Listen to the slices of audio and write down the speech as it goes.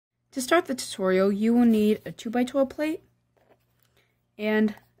To start the tutorial, you will need a 2x12 plate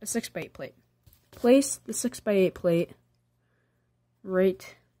and a 6x8 plate. Place the 6x8 plate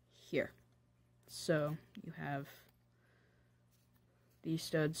right here. So you have these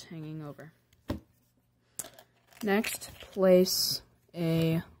studs hanging over. Next, place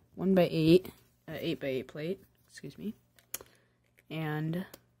a 8x8 plate, and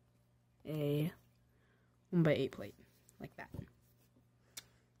a 1x8 plate, like that.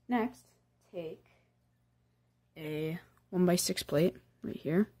 Next, take a 1x6 plate right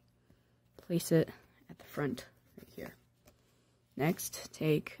here, place it at the front right here. Next,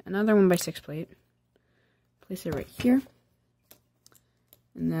 take another 1x6 plate, place it right here,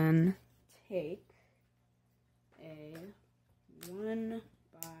 and then take a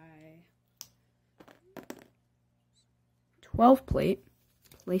 1x12 plate,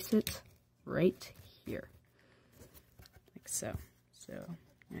 place it right here, like so. So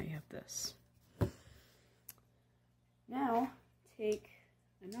now you have this. Now take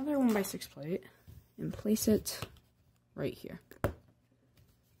another 1x6 plate and place it right here.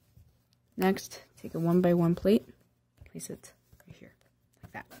 Next, take a 1x1 plate, place it right here,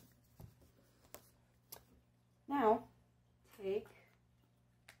 like that. Now, take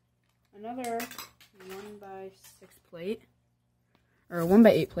another 1x6 plate, or a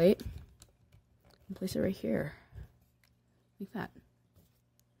 1x8 plate, and place it right here, like that.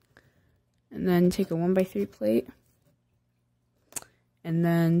 And then take a 1x3 plate, and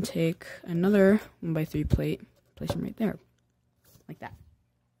then take another 1x3 plate, place them right there, like that.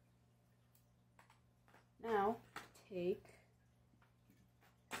 Now, take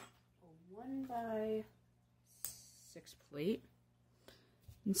a 1x6 plate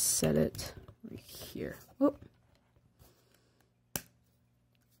and set it right here. Whoop.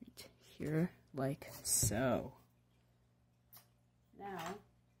 Right here, like so. Now,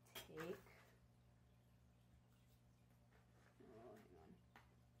 take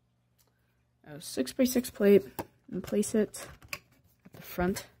a 6x6 plate and place it at the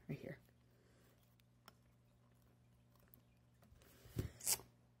front right here.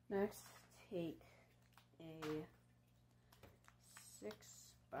 Next, take a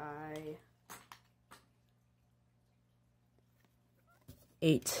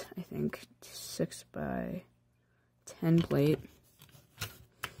 6x8, I think, 6x10 plate,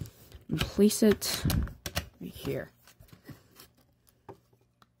 and place it right here.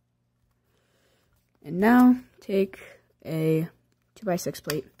 And now take a 2x6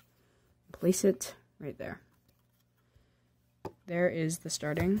 plate, and place it right there. There is the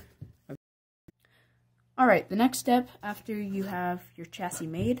starting. Alright, the next step after you have your chassis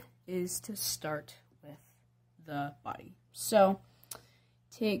made is to start with the body. So,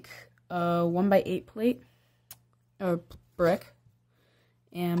 take a 1x8 plate, or brick,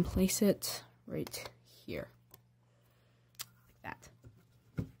 and place it right here, like that.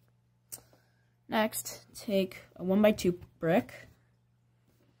 Next, take a 1x2 brick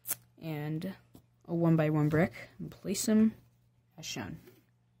and a 1x1 brick and place them as shown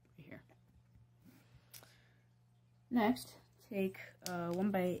right here. Next, take a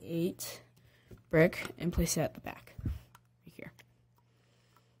 1x8 brick and place it at the back right here.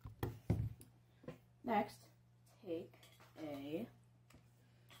 Next, take a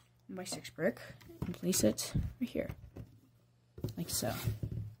 1x6 brick and place it right here, like so.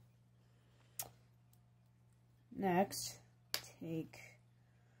 Next, take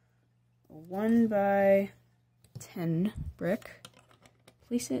a 1x10 brick,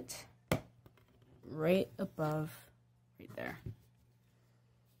 place it right above, right there.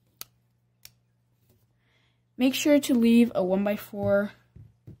 Make sure to leave a 1x4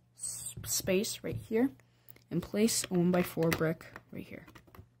 space right here, and place a 1x4 brick right here,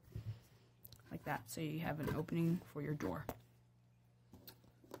 like that, so you have an opening for your door.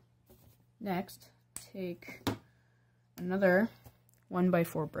 Next, take another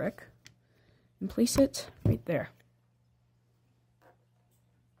 1x4 brick and place it right there.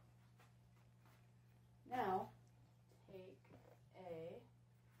 Now, take a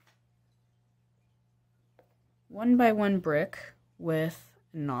 1x1 brick with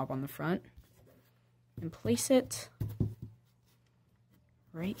a knob on the front and place it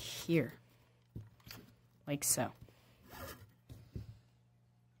right here, like so.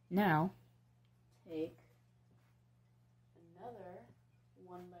 Now, take another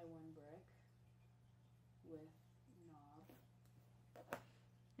 1x1 brick with knob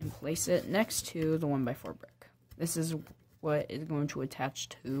and place it next to the 1x4 brick. This is what is going to attach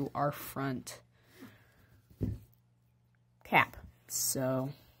to our front cap. So,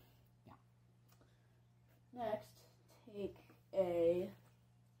 yeah. Next, take a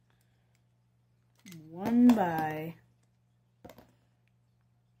by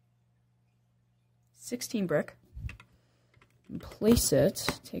 16 brick and place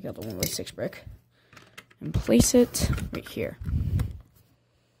it, take out the 1 by 6 brick and place it right here.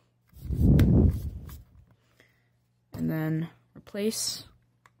 And then replace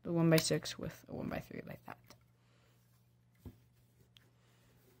the 1 by 6 with a 1 by 3 like that.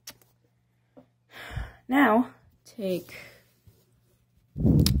 Now take a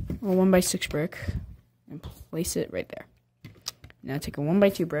 1 by 6 brick and place it right there. Now take a 1 by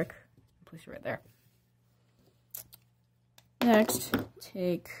 2 brick and place it right there. Next,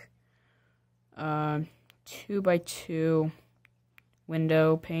 take a 2 by 2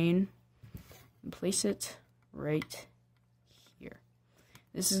 window pane and place it right here.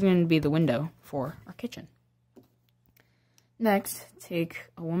 This is going to be the window for our kitchen. Next, take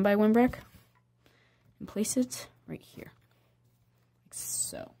a 1 by 1 brick and place it right here, like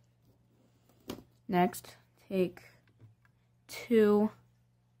so. Next, take 2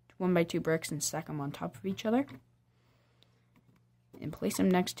 1 by 2 bricks and stack them on top of each other and place them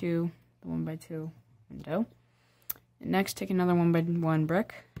next to the 1 by 2 window. And next, take another 1 by 1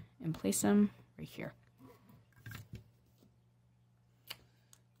 brick and place them right here.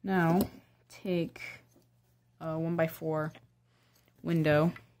 Now, take a 1 by 4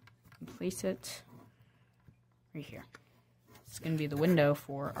 window and place it right here. It's going to be the window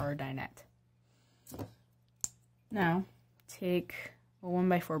for our dinette. Now, take a 1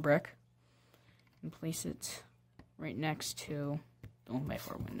 by 4 brick and place it right next to the 1 by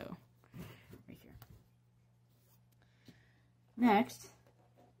 4 window right here. Next,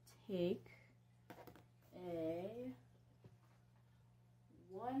 take a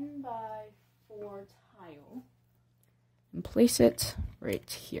 1 by 4 tile and place it right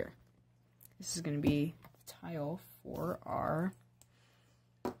here. This is going to be the tile for our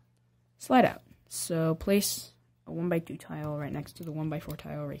slide out. So place a 1 by 2 tile right next to the 1 by 4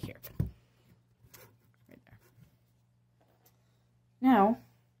 tile right here. Right there. Now,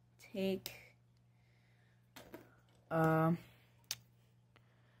 take a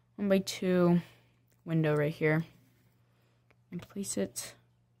 1 by 2 window right here and place it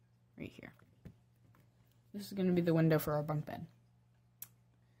right here. This is going to be the window for our bunk bed.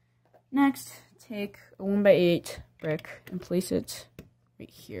 Next, take a 1 by 8 brick and place it right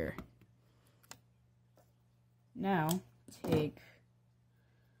here. Now, take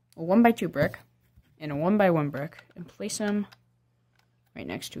a 1 by 2 brick and a 1 by 1 brick and place them right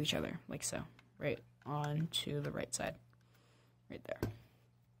next to each other, like so, right on to the right side, right there,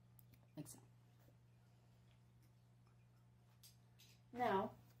 like so.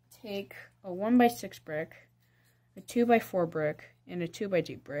 Now, take a 1 by 6 brick, a 2 by 4 brick, and a 2 by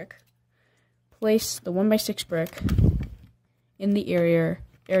 2 brick. Place the 1 by 6 brick in the area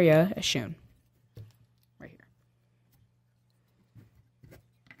as shown. Right here.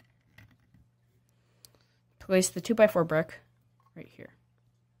 Place the 2 by 4 brick right here.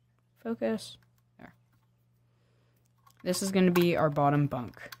 Focus. There. This is going to be our bottom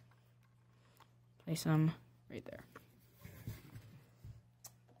bunk. Place them right there.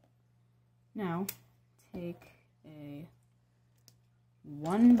 Now, take a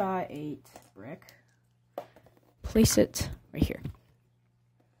 1 by 8 brick, place it right here.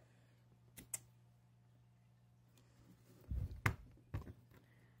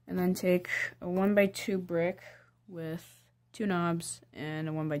 And then take a 1 by 2 brick with 2 knobs and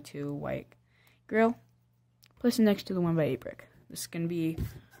a 1 by 2 white grill, place it next to the 1 by 8 brick. This is going to be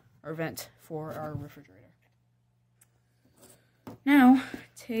our vent for our refrigerator. Now,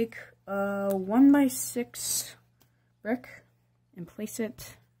 take a 1 by 6 brick and place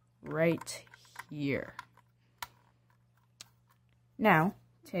it right here. Now,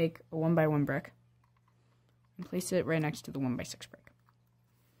 take a 1 by 1 brick and place it right next to the 1 by 6 brick.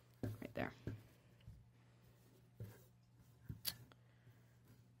 Right there.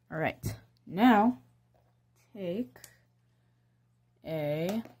 Alright, now take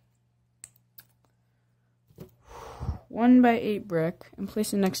a 1 by 8 brick and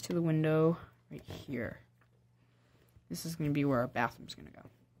place it next to the window right here. This is going to be where our bathroom's going to go.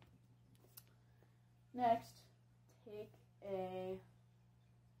 Next, take a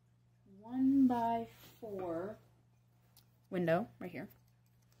 1 by 4 window right here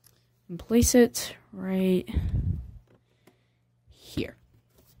and place it right here.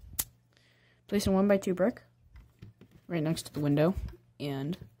 Place a 1 by 2 brick right next to the window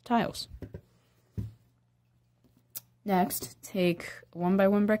and tiles. Next, take a 1 by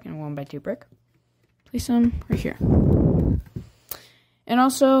 1 brick and a 1 by 2 brick. Place them right here. And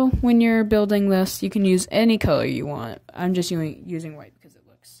also, when you're building this, you can use any color you want. I'm just using white because it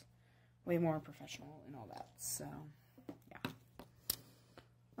looks way more professional and all that. So, yeah.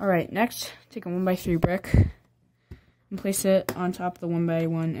 Alright, next, take a 1x3 brick and place it on top of the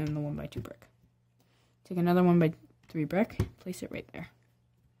 1x1 and the 1x2 brick. Take another 1x3 brick, place it right there.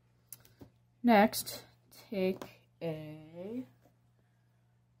 Next, take a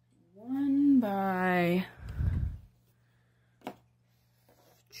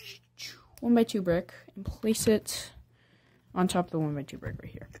 1x2 brick and place it on top of the 1x2 brick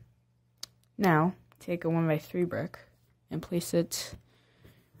right here. Now, take a 1x3 brick and place it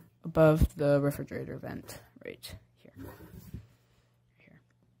above the refrigerator vent right here.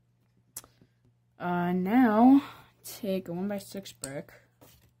 Now, take a 1x6 brick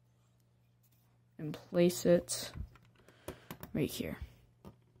and place it right here.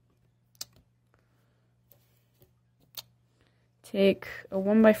 Take a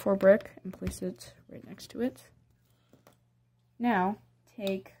 1x4 brick and place it right next to it. Now,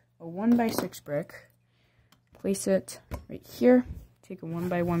 take a 1x6 brick, place it right here. Take a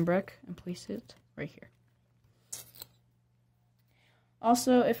 1x1 brick and place it right here.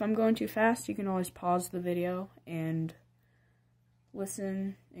 Also, if I'm going too fast, you can always pause the video and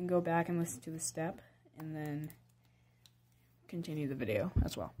listen and go back and listen to the step and then continue the video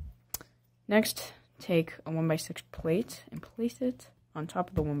as well. Next, take a 1x6 plate and place it on top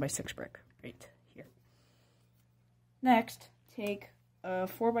of the 1x6 brick right here. Next, take a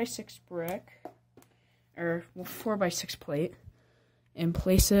 4x6 brick, or 4x6 plate, and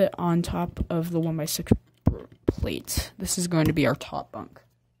place it on top of the 1x6 plate. This is going to be our top bunk.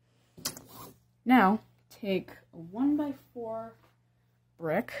 Now, take a 1x4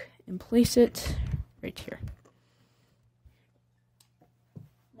 brick and place it right here.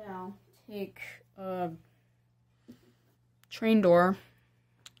 Now, take a train door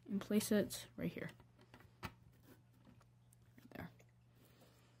and place it right here. Right there.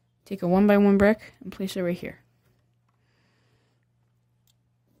 Take a 1x1 brick and place it right here.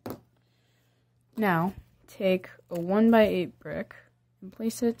 Now, take a 1x8 brick and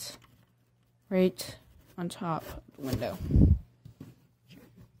place it right on top of the window.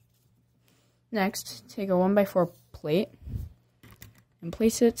 Next, take a 1x4 plate and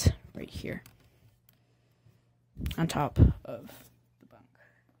place it right here on top of the bunk.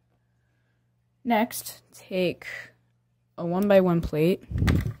 Next, take a 1x1 plate,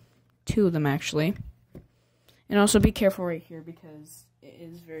 2 of them actually, and also be careful right here because it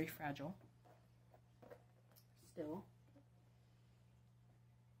is very fragile. Still.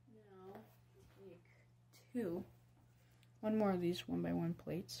 Now, take one more of these 1x1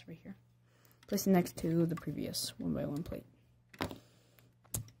 plates right here. Place it next to the previous 1x1 plate.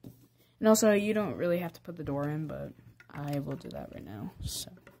 And also, you don't really have to put the door in, but I will do that right now. So,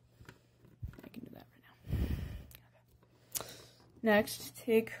 I can do that right now. Okay. Next,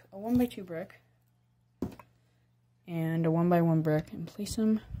 take a 1x2 brick and a 1x1 brick and place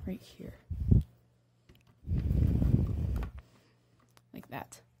them right here. Like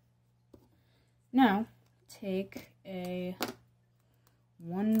that. Now, take a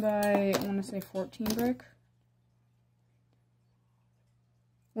 1x14 brick.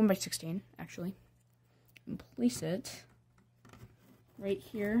 1x16, actually. And place it right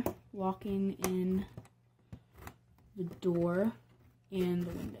here, locking in the door and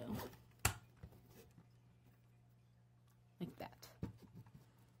the window. Like that.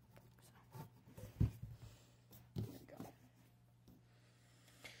 So, there we go.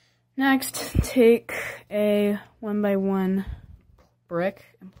 Next, take a 1x1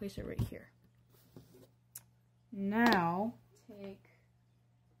 brick and place it right here. Now, take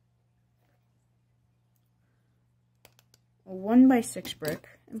a 1x6 brick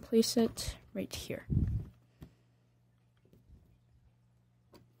and place it right here.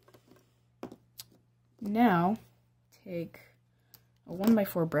 Now, take a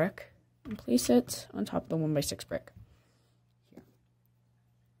 1x4 brick and place it on top of the 1x6 brick. Here.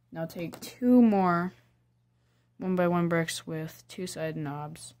 Now take 2 more 1x1 bricks with 2 side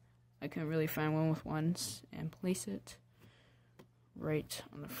knobs. I couldn't really find one with ones, and place it right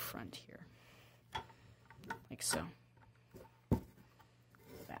on the front here. Like so.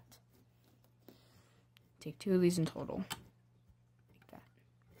 That. Take 2 of these in total. Like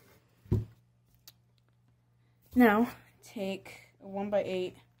that. Now, take a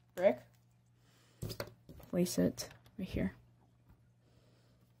 1x8 brick, place it right here.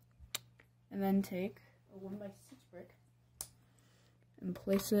 And then take a 1x6 brick and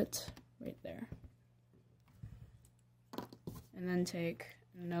place it right there. And then take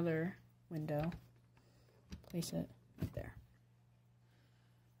another window, place it right there.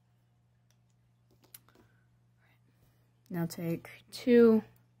 Now take 2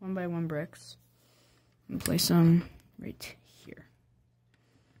 1x1 bricks and place them right here.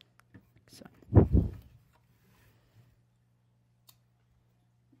 So.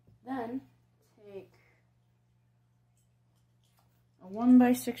 Then take a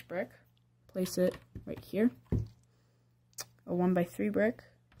 1x6 brick, place it right here. A 1x3 brick,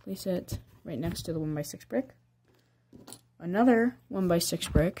 place it right next to the 1x6 brick. Another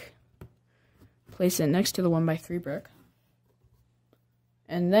 1x6 brick, place it next to the 1x3 brick.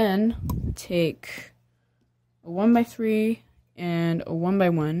 And then take a 1x3 and a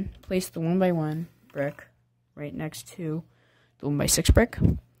 1x1, place the 1x1 brick right next to the 1x6 brick,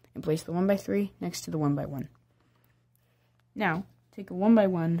 and place the 1x3 next to the 1x1. Now, take a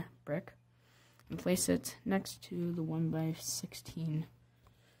 1x1 brick and place it next to the 1x16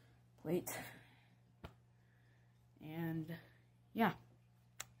 plate. And yeah,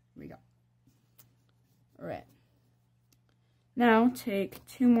 here we go. Alright. Now take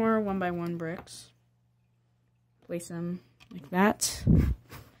 2 more 1x1 bricks, place them like that,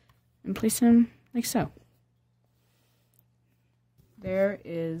 and place them like so. There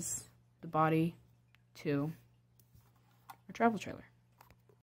is the body to our travel trailer.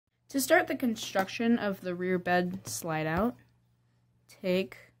 To start the construction of the rear bed slide out,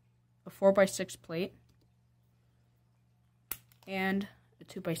 take a 4x6 plate and a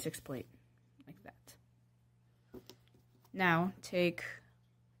 2x6 plate, like that. Now take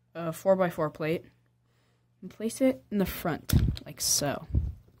a 4x4 plate and place it in the front, like so.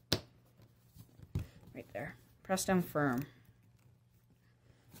 Right there. Press down firm.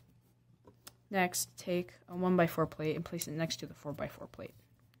 Next, take a 1x4 plate and place it next to the 4x4 plate,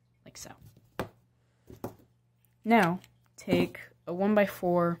 like so. Now, take a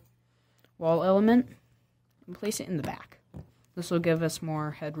 1x4 wall element and place it in the back. This will give us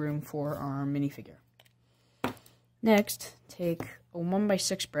more headroom for our minifigure. Next, take a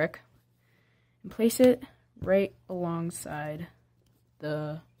 1x6 brick and place it right alongside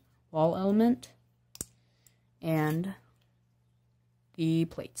the wall element and the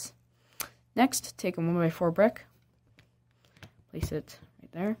plates. Next, take a 1x4 brick, place it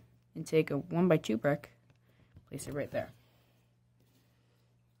right there, and take a 1x2 brick, place it right there.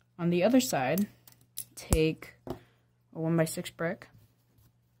 On the other side, take a 1x6 brick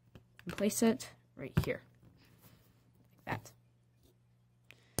and place it right here, like that.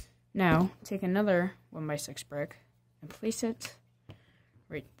 Now, take another 1x6 brick and place it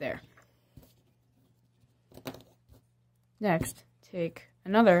right there. Next, take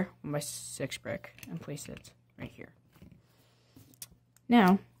another 1x6 brick and place it right here.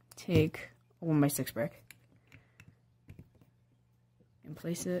 Now, take a 1x6 brick and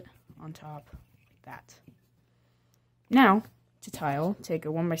place it on top like that. Now, to tile, take a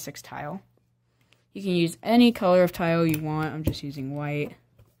 1x6 tile. You can use any color of tile you want. I'm just using white.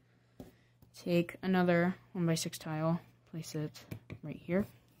 Take another 1x6 tile, place it right here.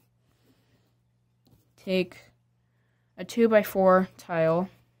 Take a 2x4 tile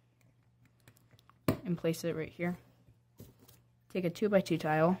and place it right here. Take a 2x2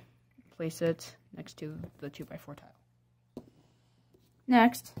 tile, place it next to the 2x4 tile.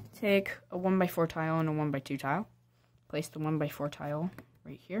 Next, take a 1x4 tile and a 1x2 tile. Place the 1x4 tile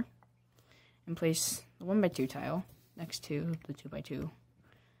right here. And place the 1x2 tile next to the 2x2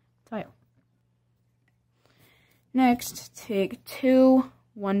 tile. Next, take 2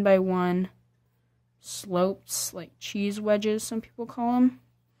 1x1 slopes, like cheese wedges, some people call them,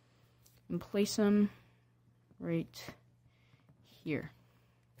 and place them right here,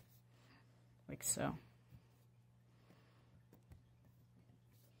 like so.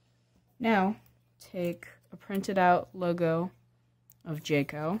 Now, take a printed out logo of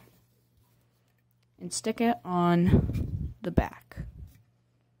Jayco and stick it on the back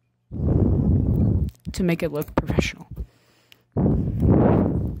to make it look professional.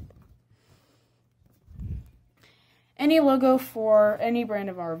 Any logo for any brand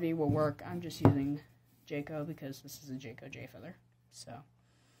of RV will work. I'm just using Jayco because this is a Jayco J-Feather. So,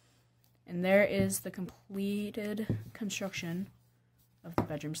 and there is the completed construction of the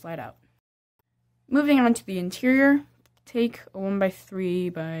bedroom slide out. Moving on to the interior, take a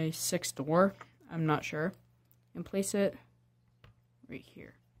 1x3x6 door, I'm not sure, and place it right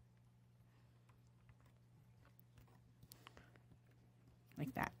here.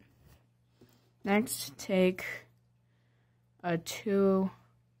 Like that. Next, take a 2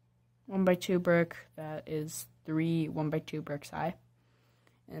 1x2 brick that is 3 1x2 bricks high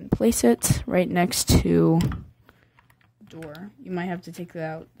and place it right next to the door. You might have to take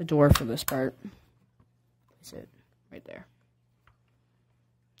out the door for this part. Place it right there.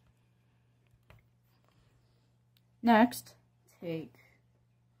 Next, take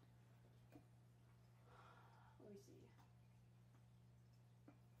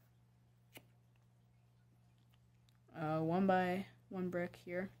a 1x1 brick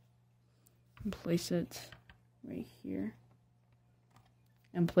here and place it right here,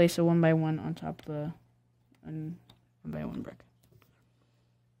 and place a 1x1 on top of the 1x1 brick.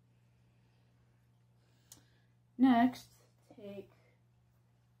 Next, take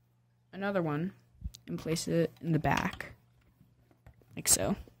another one and place it in the back, like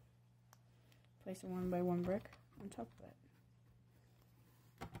so. Place a 1x1 brick on top of it.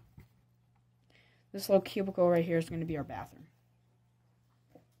 This little cubicle right here is going to be our bathroom.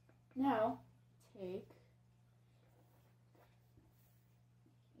 Now, take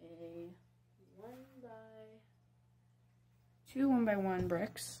two 1x1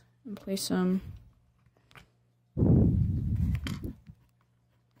 bricks and place them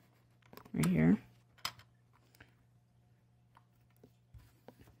right here.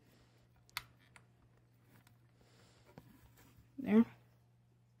 There.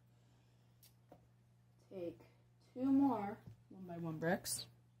 Take two more 1x1 bricks.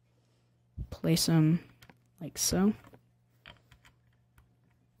 Place them like so.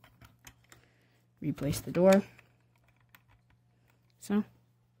 Replace the door. So.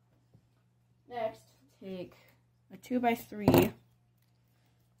 Next, take a 2x3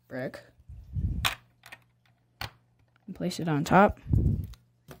 brick and place it on top.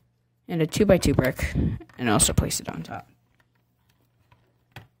 And a 2x2 brick and also place it on top.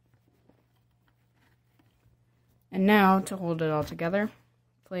 And now, to hold it all together,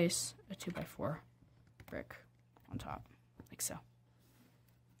 place a 2x4 brick on top, like so.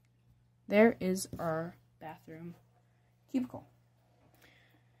 There is our bathroom cubicle.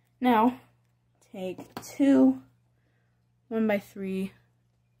 Now, take two 1x3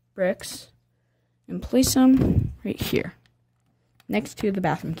 bricks and place them right here, next to the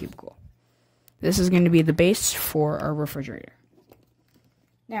bathroom cubicle. This is going to be the base for our refrigerator.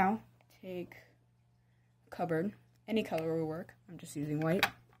 Now, take a cupboard. Any color will work. I'm just using white.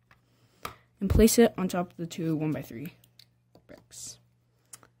 And place it on top of the two 1x3 bricks.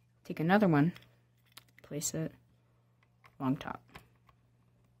 Take another one. Place it along top.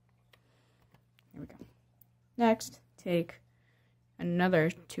 Here we go. Next, take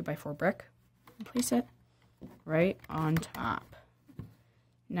another 2x4 brick and place it right on top.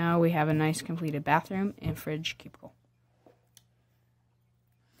 Now we have a nice completed bathroom and fridge cubicle.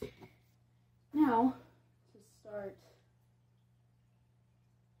 Now, start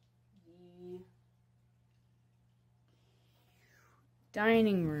the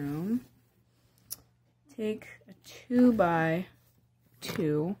dining room. Take a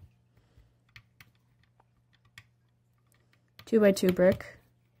 2x2 brick.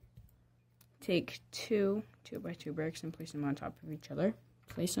 Take two 2x2 bricks and place them on top of each other.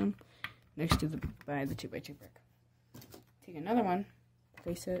 Place them next to the 2x2 brick. Take another one,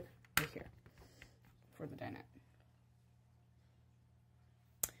 place it right here for the dinette.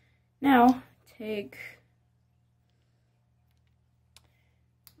 Now, take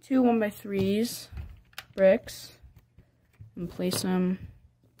two 1x3s bricks and place them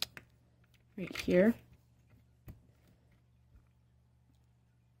right here.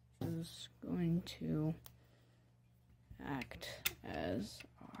 This is going to act as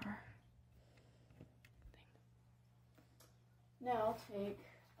our thing. Now, take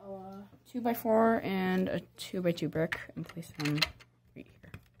a 2x4 and a 2x2 brick and place them right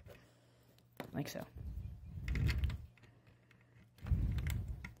here, like so.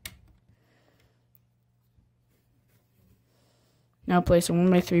 Now place a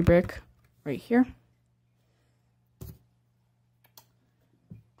 1x3 brick right here.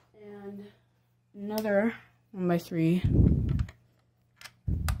 And another 1x3.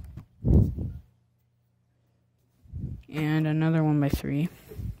 And another 1x3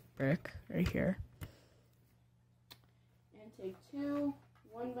 brick right here. And take two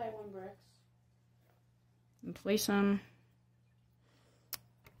 1x1 bricks and place them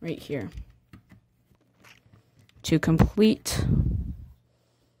right here to complete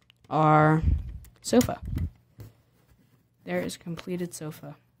our sofa. There is a completed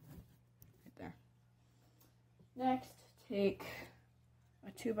sofa right there. Next, take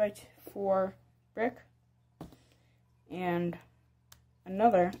a 2x4 brick and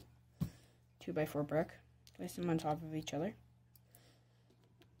another 2x4 brick. Place them on top of each other.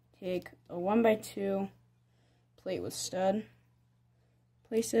 Take a 1x2 plate with stud.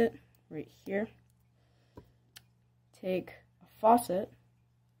 Place it right here. Take a faucet.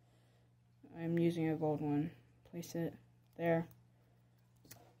 I'm using a gold one. Place it there.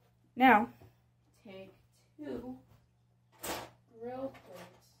 Now, take two grill plates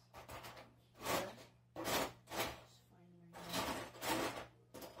here.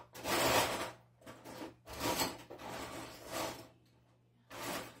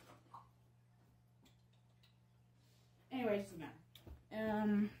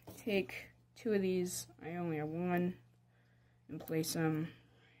 Take 2 of these, I only have 1, and place them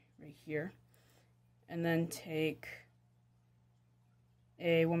right here. And then take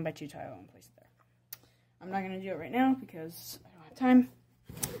a 1x2 tile and place it there. I'm not going to do it right now because I don't have time.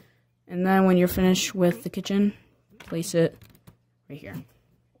 And then when you're finished with the kitchen, place it right here.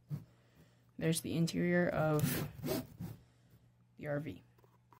 There's the interior of the RV.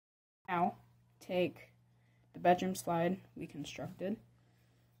 Now, take the bedroom slide we constructed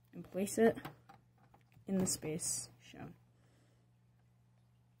and place it in the space shown.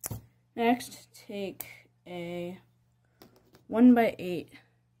 Next, take a 1x8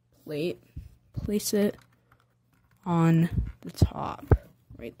 plate, place it on the top,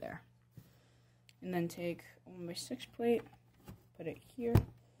 right there. And then take a 1x6 plate, put it here.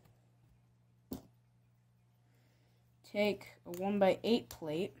 Take a 1x8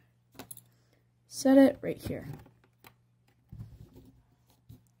 plate, set it right here.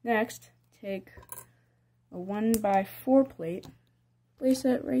 Next, take a 1x4 plate, place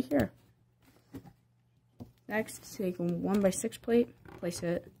it right here. Next, take a 1x6 plate, place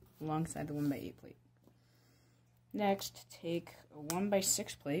it alongside the 1x8 plate. Next, take a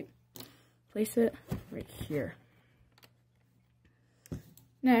 1x6 plate, place it right here.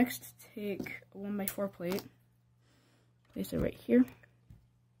 Next, take a 1x4 plate, place it right here.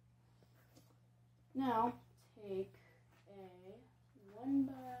 Now, take a 1x...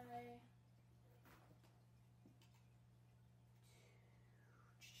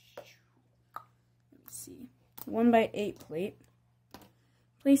 Let me see. 1x8 plate.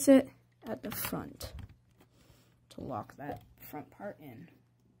 Place it at the front to lock that front part in.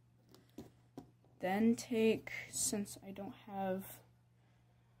 Then take, since I don't have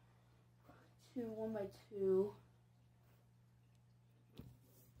 1x2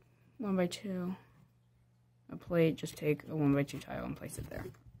 a plate, just take a 1x2 tile and place it there.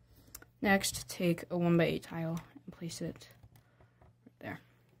 Next, take a 1x8 tile and place it right there.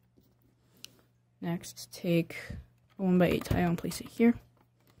 Next, take a 1x8 tile and place it here.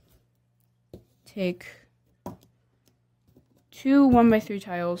 Take 2 1x3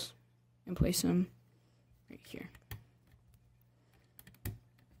 tiles and place them right here.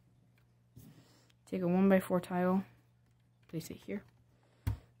 Take a 1x4 tile, place it here.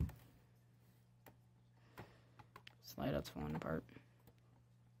 Slide out's falling apart.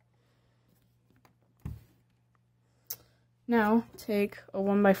 Now, take a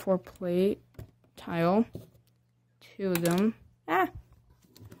 1x4 plate tile, 2 of them,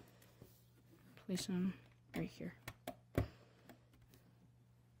 place them right here.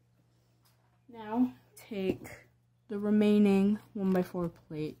 Now, take the remaining 1x4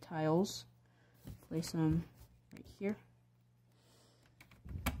 plate tiles, place them right here.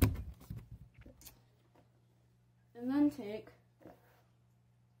 And then take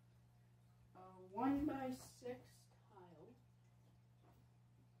a 1x6 tile.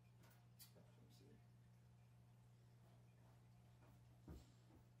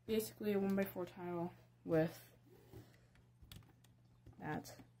 Basically a 1x4 tile with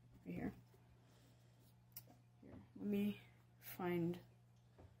that right here. Let me find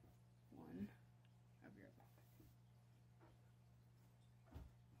one. I'll be right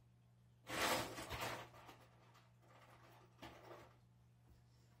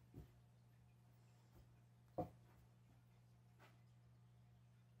back.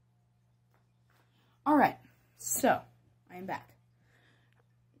 Alright, so I am back.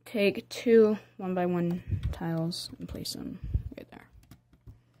 Take 2 1x1 tiles and place them right there.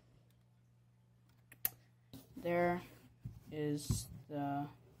 There is the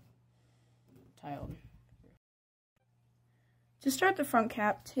tile. To start the front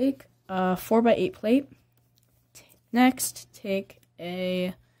cap, take a 4x8 plate. Next, take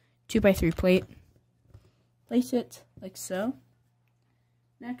a 2x3 plate. Place it like so.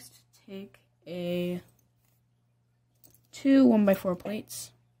 Next, take a 2 1x4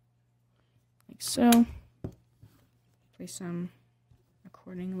 plates. Like so. Place them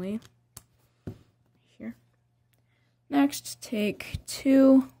accordingly. Here. Next, take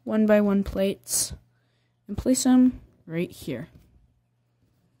 2 1x1 plates and place them right here.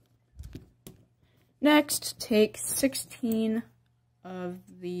 Next, take 16 of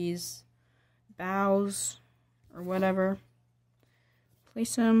these boughs or whatever.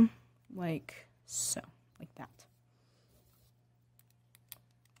 Place them like so, like that.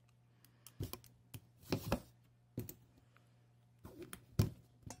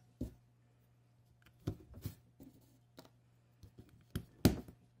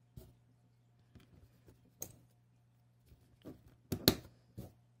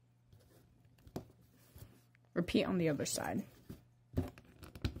 Repeat on the other side.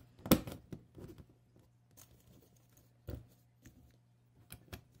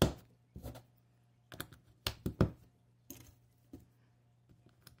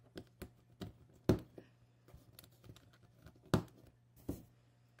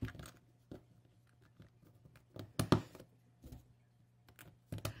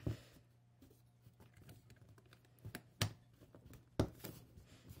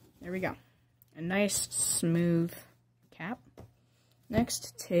 there we go. A nice smooth cap.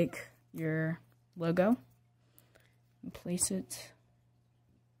 Next, take your logo and place it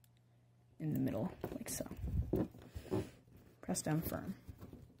in the middle, like so. Press down firm.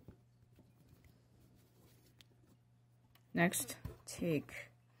 Next, take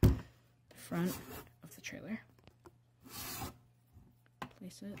the front of the trailer,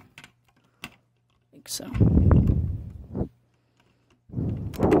 place it like so.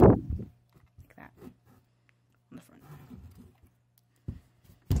 Like that, on the front.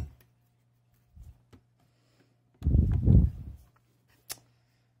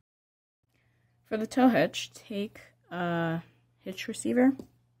 For the tow hitch, take a hitch receiver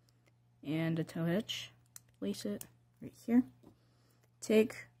and a tow hitch, place it right here.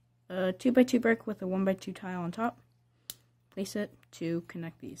 Take a 2x2 brick with a 1x2 tile on top, place it to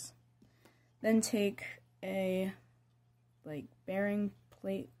connect these. Then take a bearing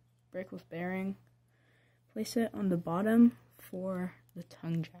plate, brick with bearing, place it on the bottom for the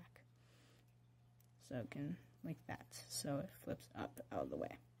tongue jack. So it can, like that, so it flips up out of the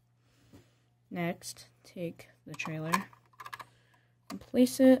way. Next, take the trailer and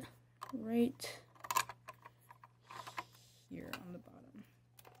place it right here on the bottom.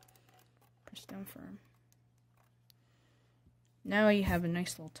 Press down firm. Now you have a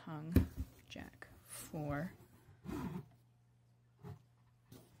nice little tongue jack for the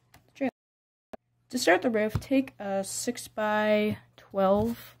trailer. To start the roof, take a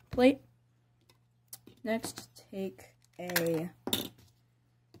 6x12 plate. Next, take a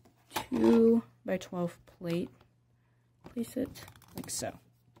 2x12 plate, place it like so.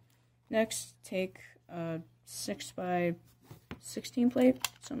 Next, take a 6x16 plate,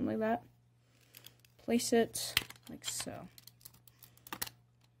 something like that, place it like so.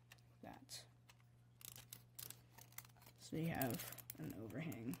 That. So you have an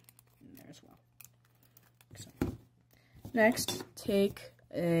overhang in there as well. Like so. Next, take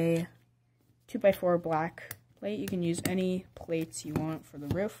a 2x4 black plate. You can use any plates you want for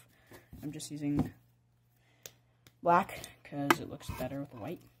the roof. I'm just using black because it looks better with the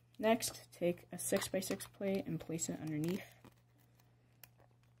white. Next, take a 6x6 plate and place it underneath.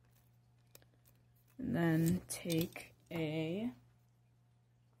 And then take a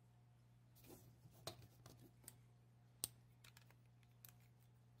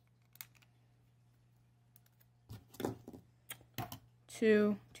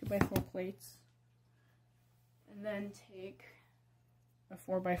two 2x4 plates, and then take a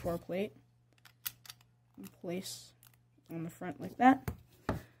 4x4 plate and place on the front like that.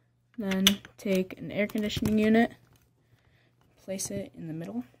 Then take an air conditioning unit, place it in the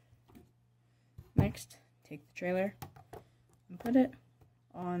middle. Next, take the trailer and put it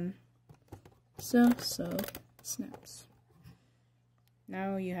on so it snaps.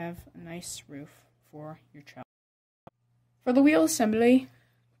 Now you have a nice roof for your travel. For the wheel assembly,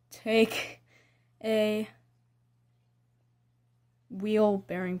 take a wheel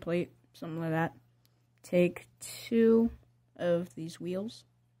bearing plate, something like that. Take 2 of these wheels,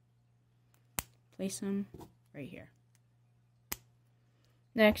 place them right here.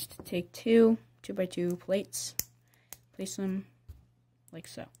 Next, take 2 2x2 plates, place them like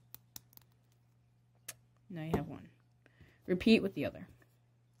so. Now you have one. Repeat with the other.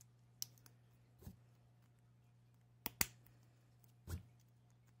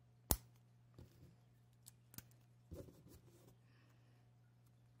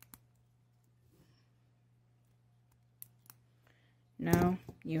 Now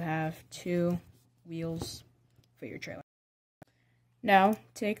you have 2 wheels for your trailer. Now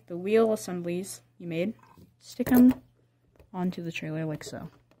take the wheel assemblies you made, stick them onto the trailer like so.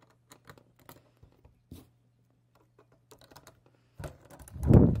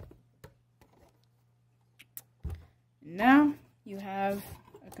 Now you have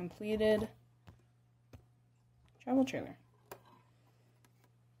a completed travel trailer.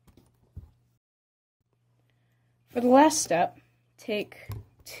 For the last step, take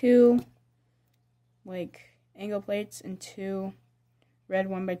 2 angle plates and 2 red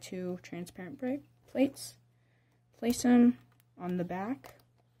 1x2 transparent brake plates. Place them on the back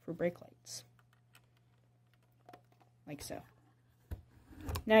for brake lights. Like so.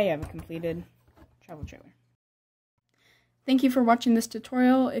 Now you have a completed travel trailer. Thank you for watching this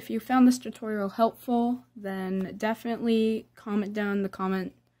tutorial. If you found this tutorial helpful, then definitely comment down in the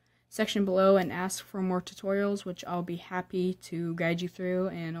comment section below and ask for more tutorials, which I'll be happy to guide you through.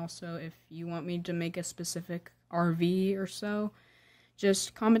 And also, if you want me to make a specific RV or so,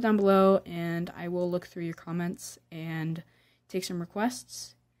 just comment down below and I will look through your comments and take some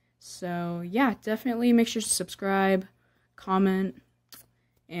requests. So yeah, definitely make sure to subscribe, comment,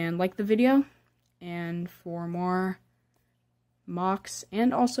 and like the video, and for more mocks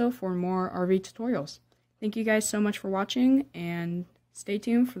and also for more RV tutorials. Thank you guys so much for watching, and stay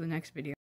tuned for the next video.